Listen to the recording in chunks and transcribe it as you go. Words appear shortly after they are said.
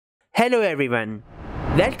Hello everyone,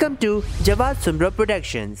 welcome to Jawad Sumro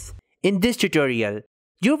Productions. In this tutorial,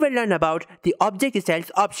 you will learn about the object styles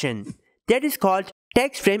option that is called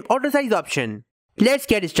text frame auto size option. Let's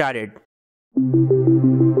get started.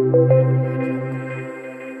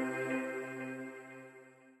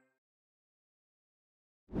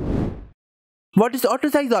 What is auto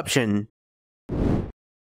size option?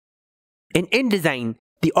 In InDesign,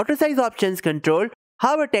 the auto size options control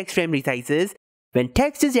how a text frame resizes when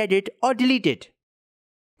text is added or deleted.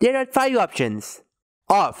 There are 5 options.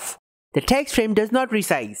 Off. The text frame does not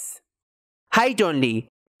resize. Height only.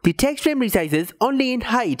 The text frame resizes only in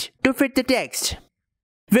height to fit the text.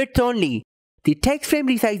 Width only. The text frame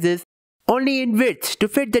resizes only in width to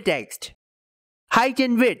fit the text. Height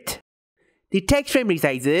and width. The text frame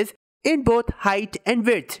resizes in both height and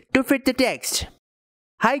width to fit the text.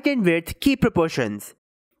 Height and width keep proportions.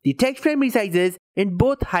 The text frame resizes in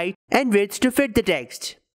both height and width to fit the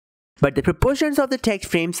text, but the proportions of the text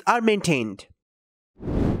frames are maintained.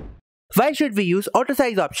 Why should we use auto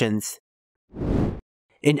size options?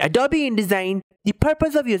 In Adobe InDesign, the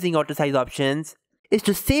purpose of using auto size options is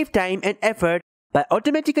to save time and effort by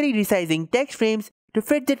automatically resizing text frames to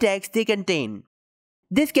fit the text they contain.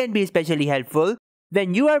 This can be especially helpful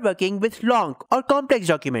when you are working with long or complex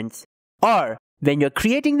documents, or when you're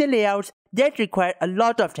creating the layouts that require a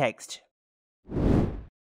lot of text.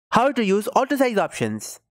 How to use auto size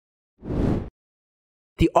options?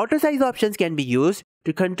 The auto size options can be used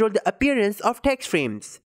to control the appearance of text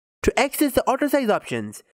frames. To access the auto size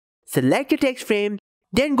options, select a text frame,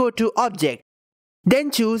 then go to Object, then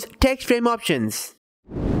choose Text Frame Options.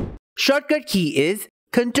 Shortcut key is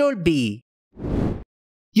Ctrl B.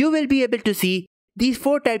 You will be able to see these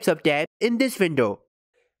 4 types of tabs in this window: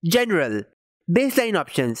 General, Baseline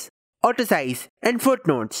Options, Auto Size, and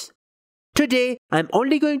Footnotes. Today, I'm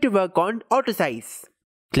only going to work on Auto Size.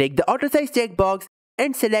 Click the Auto Size checkbox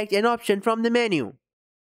and select an option from the menu.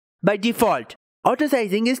 By default, auto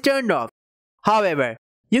sizing is turned off. However,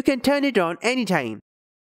 you can turn it on anytime.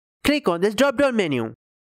 Click on this drop-down menu.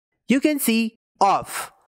 You can see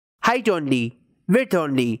Off, Height only, Width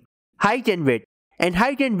only, Height and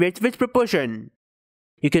width with proportion.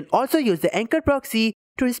 You can also use the anchor proxy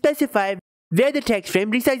to specify where the text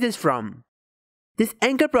frame resizes from. This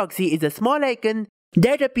anchor proxy is a small icon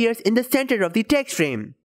that appears in the center of the text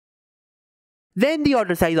frame. When the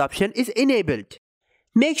auto size option is enabled,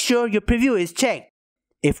 make sure your preview is checked.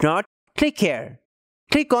 If not, click here.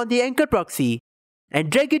 Click on the anchor proxy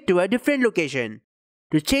and drag it to a different location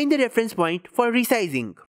to change the reference point for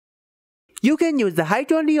resizing. You can use the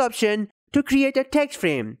height only option to create a text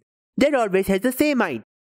frame that always has the same height,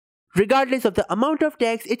 regardless of the amount of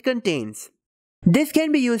text it contains. This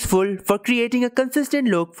can be useful for creating a consistent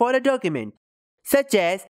look for a document, such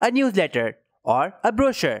as a newsletter or a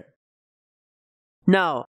brochure.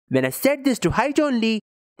 Now, when I set this to height only,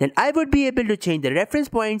 then I would be able to change the reference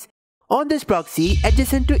points on this proxy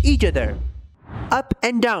adjacent to each other, up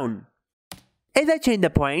and down. As I change the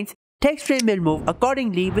points, text frame will move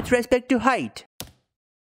accordingly with respect to height.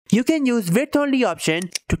 You can use width only option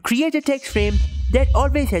to create a text frame that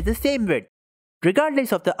always has the same width,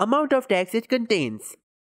 regardless of the amount of text it contains.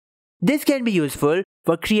 This can be useful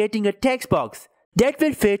for creating a text box that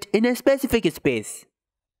will fit in a specific space,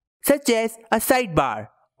 such as a sidebar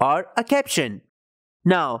or a caption.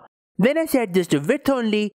 Now, when I set this to width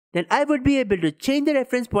only, then I would be able to change the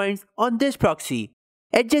reference points on this proxy,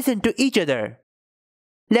 adjacent to each other,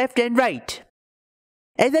 left and right.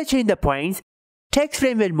 As I change the points, text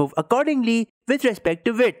frame will move accordingly with respect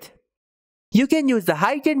to width. You can use the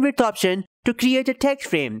height and width option to create a text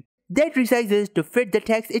frame that resizes to fit the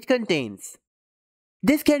text it contains.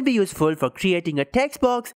 This can be useful for creating a text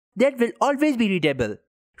box that will always be readable,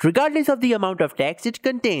 regardless of the amount of text it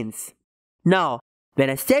contains. Now, when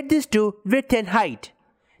I set this to width and height,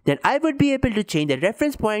 then I would be able to change the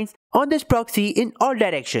reference points on this proxy in all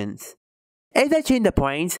directions. As I change the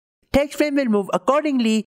points, text frame will move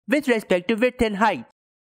accordingly with respect to width and height.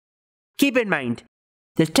 Keep in mind,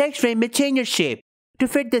 the text frame may change its shape to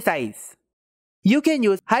fit the size. You can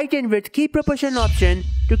use height and width keep proportion option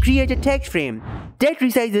to create a text frame that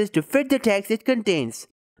resizes to fit the text it contains,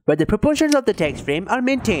 but the proportions of the text frame are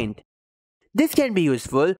maintained. This can be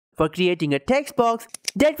useful for creating a text box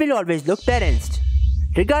that will always look balanced,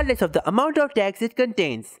 regardless of the amount of text it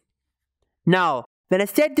contains. Now, when I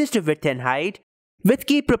set this to width and height with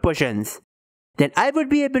keep proportions, then I would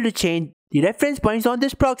be able to change the reference points on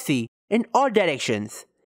this proxy in all directions.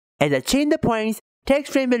 As I change the points,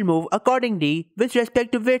 text frame will move accordingly with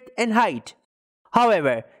respect to width and height.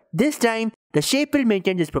 However, this time the shape will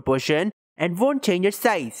maintain this proportion and won't change its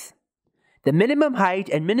size. The minimum height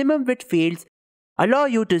and minimum width fields allow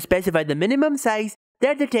you to specify the minimum size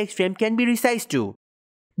that the text frame can be resized to.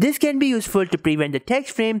 This can be useful to prevent the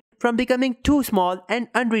text frame from becoming too small and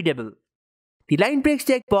unreadable. The line breaks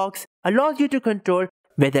checkbox allows you to control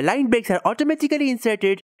whether line breaks are automatically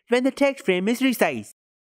inserted when the text frame is resized.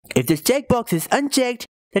 If this checkbox is unchecked,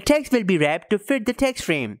 the text will be wrapped to fit the text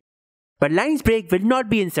frame, but lines break will not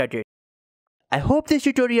be inserted. I hope this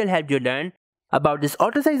tutorial helped you learn about this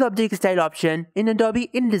auto size object style option in Adobe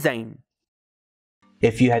InDesign.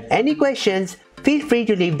 If you have any questions, feel free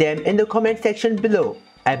to leave them in the comment section below.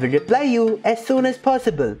 I will reply you as soon as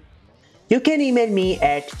possible. You can email me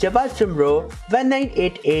at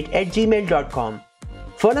javasumro1988@gmail.com.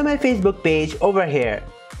 Follow my Facebook page over here,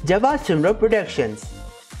 Javasumro Productions.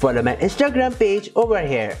 Follow my Instagram page over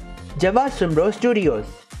here, Javasumro Studios.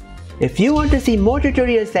 If you want to see more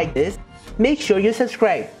tutorials like this, make sure you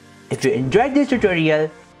subscribe. If you enjoyed this tutorial,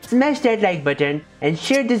 smash that like button and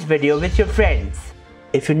share this video with your friends.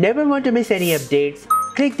 If you never want to miss any updates,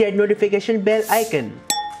 click that notification bell icon.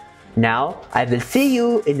 Now, I will see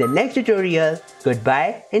you in the next tutorial.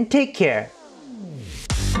 Goodbye and take care.